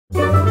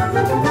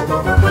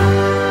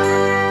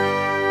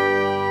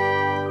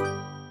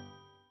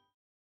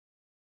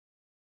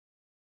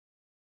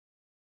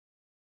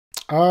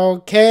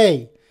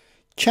Okay,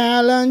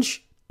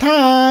 challenge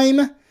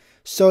time.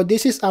 So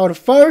this is our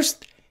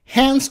first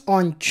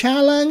hands-on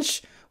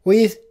challenge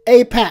with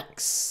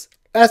Apex.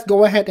 Let's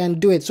go ahead and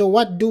do it. So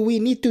what do we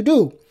need to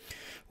do?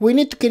 We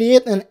need to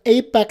create an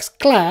Apex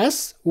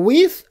class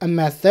with a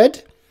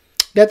method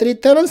that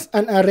returns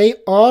an array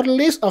or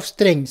list of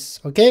strings.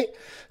 Okay,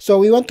 so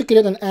we want to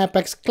create an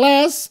Apex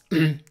class.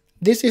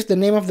 This is the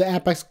name of the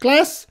Apex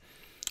class.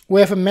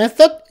 We have a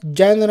method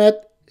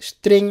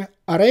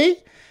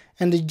generateStringArray.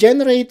 And the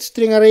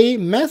generateStringArray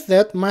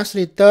method must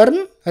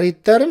return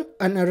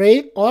an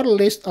array or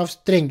list of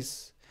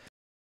strings.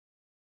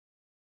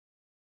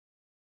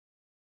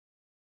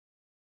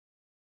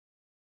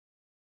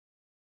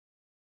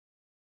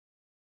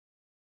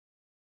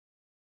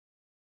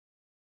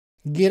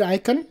 Gear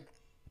icon.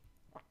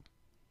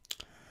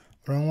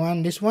 Wrong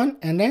one, this one.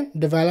 And then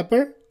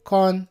developer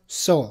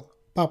console.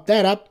 Pop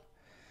that up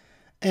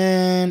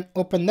and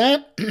open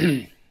that.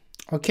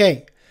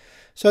 Okay.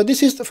 So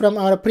this is from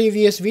our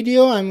previous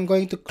video. I'm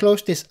going to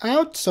close this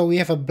out. So we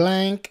have a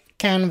blank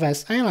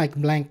canvas. I like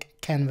blank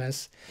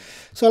canvas.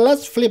 So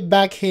let's flip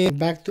back here,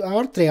 back to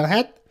our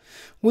Trailhead.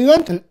 We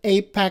want an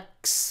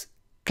Apex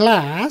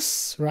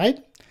class,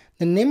 right?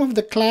 The name of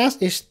the class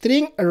is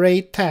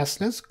StringArrayTest.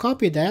 Let's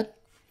copy that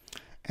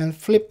and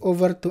flip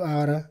over to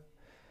our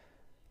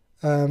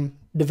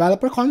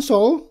developer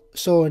console.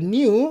 So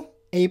new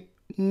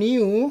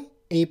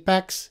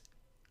Apex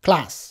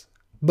class.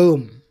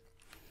 Boom.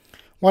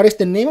 What is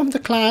the name of the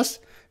class?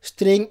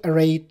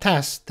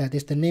 StringArrayTest. That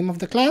is the name of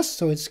the class.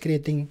 So it's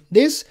creating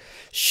this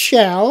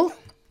shell.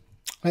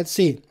 Let's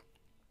see.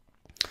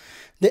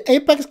 The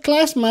Apex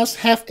class must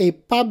have a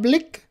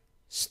public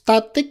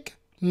static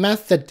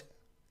method.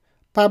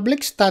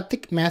 Public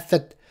static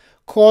method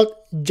called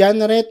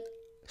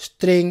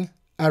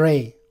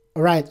generateStringArray.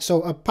 Alright,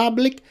 so a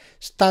public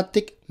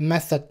static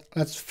method.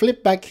 Let's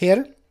flip back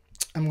here.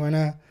 I'm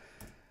gonna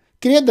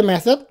create the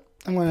method.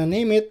 I'm gonna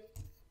name it.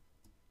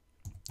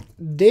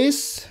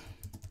 This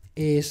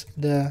is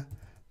the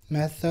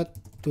method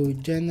to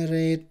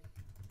generate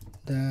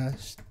the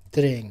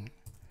string.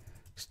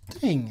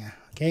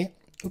 Okay,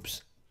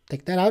 oops,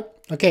 take that out.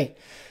 Okay,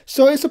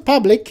 so it's a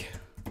public,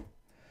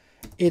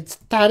 it's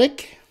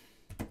static,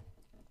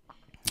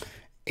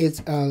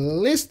 it's a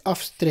list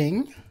of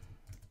string,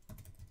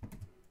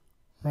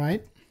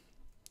 right?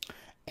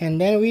 And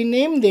then we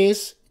name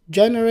this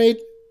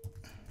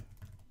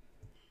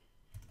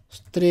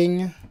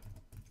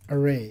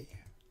generateStringArray.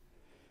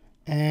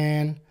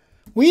 And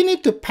we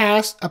need to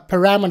pass a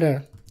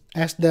parameter,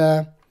 as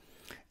the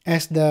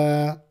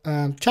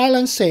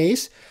challenge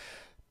says.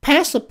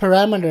 Pass a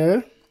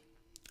parameter.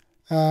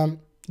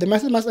 The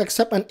method must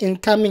accept an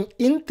incoming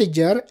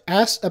integer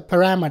as a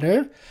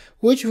parameter,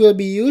 which will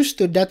be used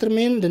to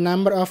determine the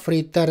number of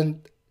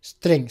returned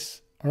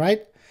strings. All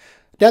right,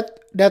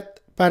 that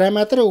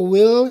parameter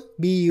will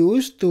be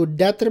used to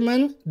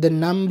determine the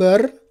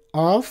number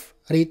of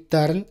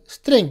returned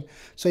string.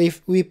 So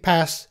if we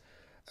pass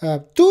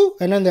 2,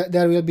 and then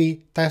there will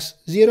be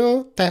test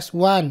 0, test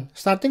 1,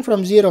 starting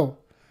from 0,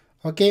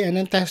 okay, and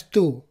then test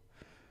 2,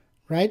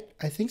 right?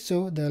 I think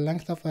so. The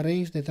length of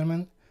array is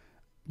determined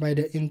by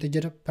the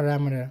integer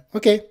parameter.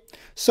 Okay,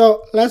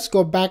 so let's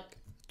go back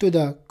to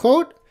the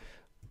code.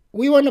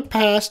 We want to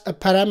pass a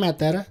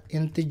parameter,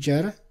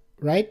 integer,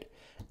 right?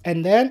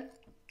 And then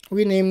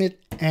we name it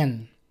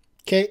n.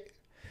 Okay,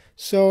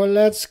 so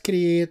let's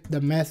create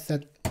the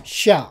method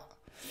shell.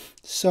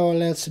 So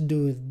let's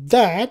do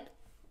that.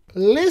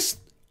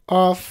 List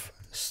of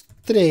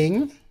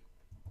string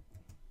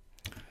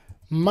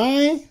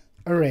my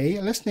array,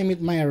 let's name it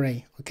my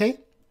array, okay,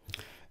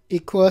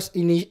 equals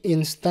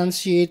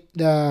instantiate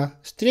the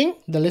string,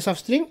 the list of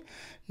string,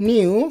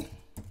 new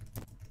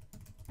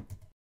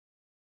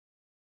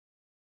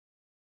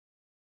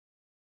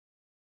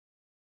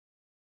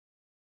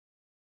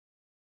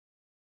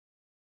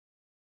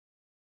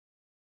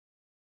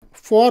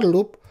for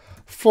loop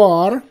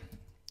for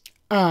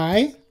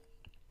I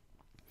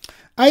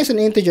is an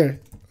integer.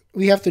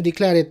 We have to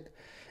declare it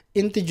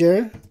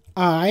integer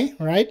I,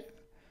 right,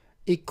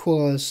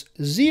 equals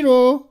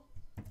 0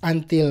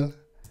 until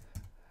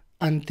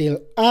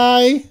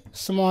I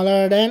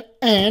smaller than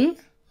n,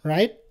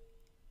 right,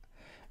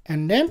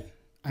 and then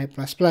I++.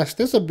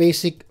 That's a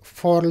basic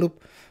for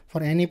loop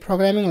for any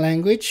programming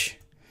language.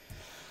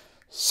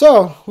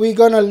 So we're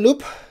gonna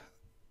loop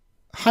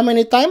how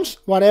many times?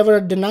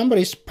 Whatever the number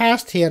is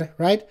passed here,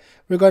 right?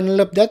 We're gonna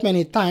loop that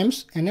many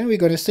times, and then we're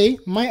gonna say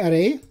my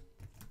array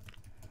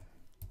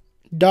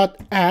dot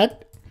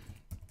add,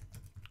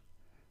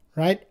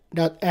 right,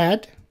 dot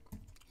add.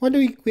 What do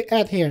we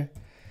add here?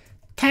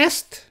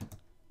 Test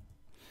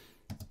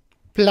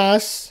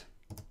plus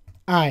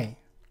I,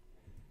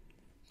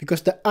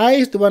 because the I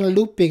is the one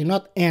looping,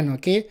 not n.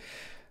 Okay,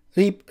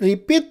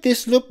 repeat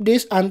this loop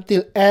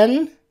until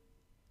n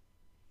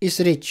is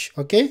reached.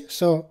 Okay,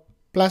 so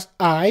plus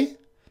I,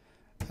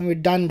 and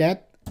we've done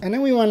that, and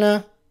then we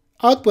wanna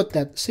output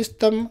that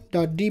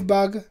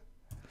system.debug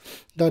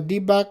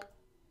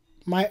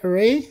my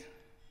array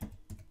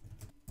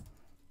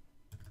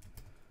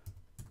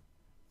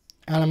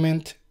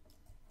element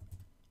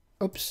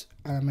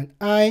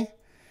I,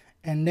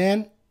 and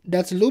then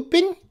that's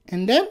looping,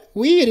 and then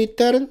we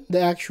return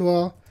the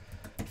actual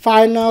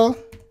final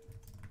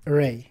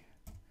array.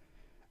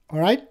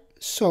 Alright,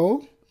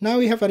 so now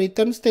we have a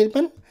return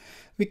statement.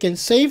 We can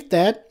save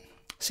that.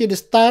 See the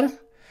star?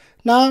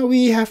 Now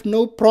we have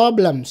no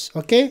problems.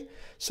 Okay,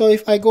 so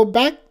if I go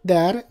back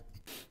there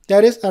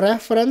is a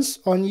reference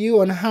on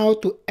how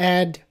to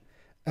add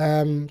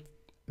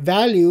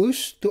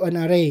values to an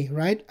array,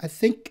 right? I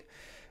think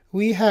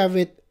we have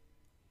it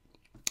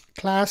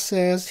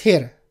classes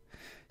here.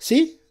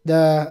 See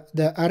the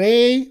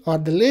array or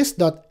the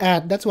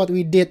list.add. That's what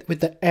we did with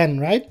the n,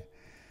 right?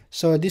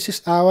 So this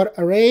is our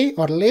array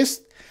or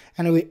list,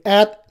 and we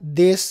add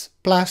this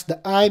plus the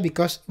I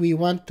because we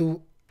want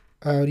to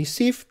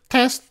receive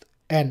test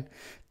n,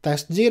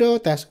 test 0,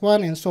 test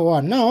 1, and so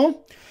on.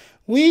 Now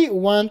we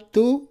want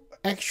to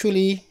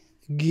actually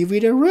give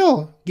it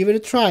a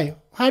try.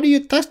 How do you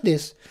test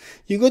this?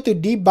 You go to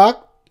debug,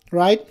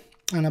 right,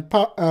 and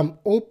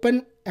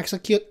open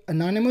execute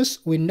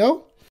anonymous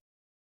window.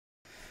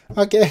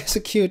 Okay,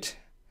 execute,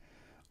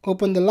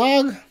 open the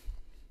log,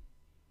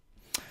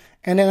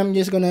 and then I'm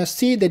just gonna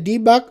see the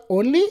debug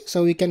only,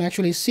 so we can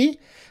actually see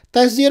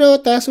test 0,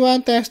 test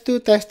 1, test 2,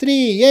 test 3.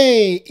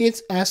 Yay,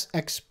 it's as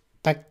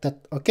expected.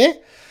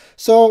 Okay,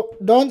 so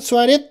don't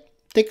sweat it.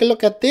 Take a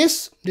look at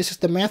this. This is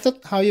the method,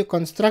 how you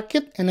construct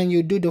it, and then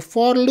you do the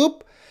for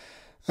loop.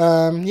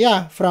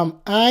 From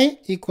I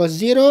equals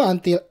 0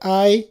 until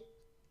I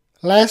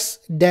less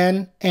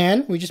than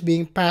n, which is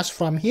being passed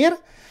from here,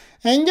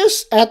 and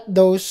just add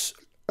those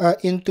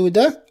into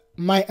the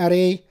my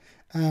array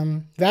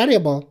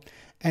variable,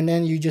 and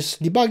then you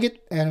just debug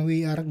it, and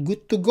we are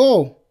good to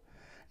go.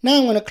 Now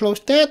I'm going to close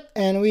that,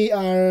 and we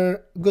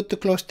are good to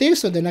close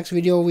this. So the next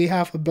video we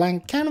have a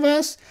blank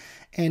canvas,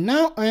 and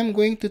now I'm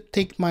going to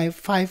take my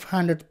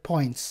 500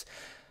 points.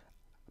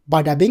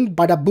 Bada bing,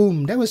 bada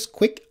boom. That was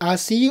quick. I'll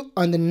see you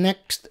on the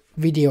next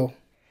video.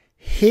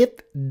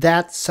 Hit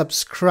that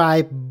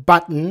subscribe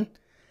button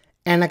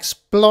and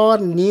explore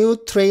new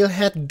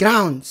Trailhead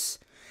grounds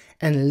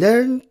and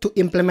learn to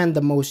implement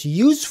the most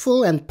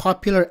useful and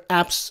popular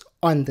apps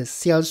on the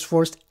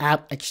Salesforce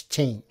App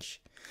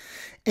Exchange.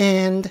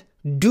 And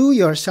do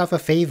yourself a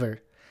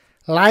favor,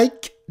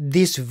 like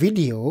this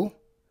video,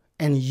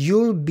 and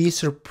you'll be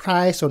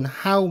surprised on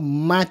how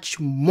much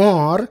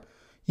more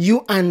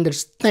you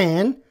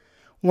understand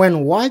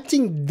when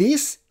watching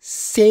this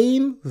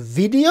same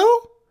video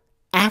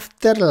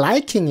after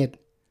liking it.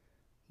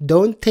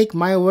 Don't take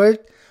my word.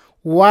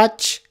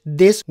 Watch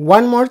this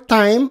one more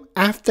time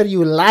after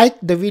you like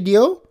the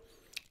video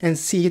and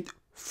see it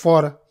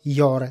for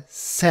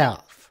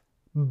yourself.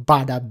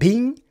 Bada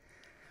bing,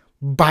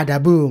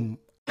 bada boom.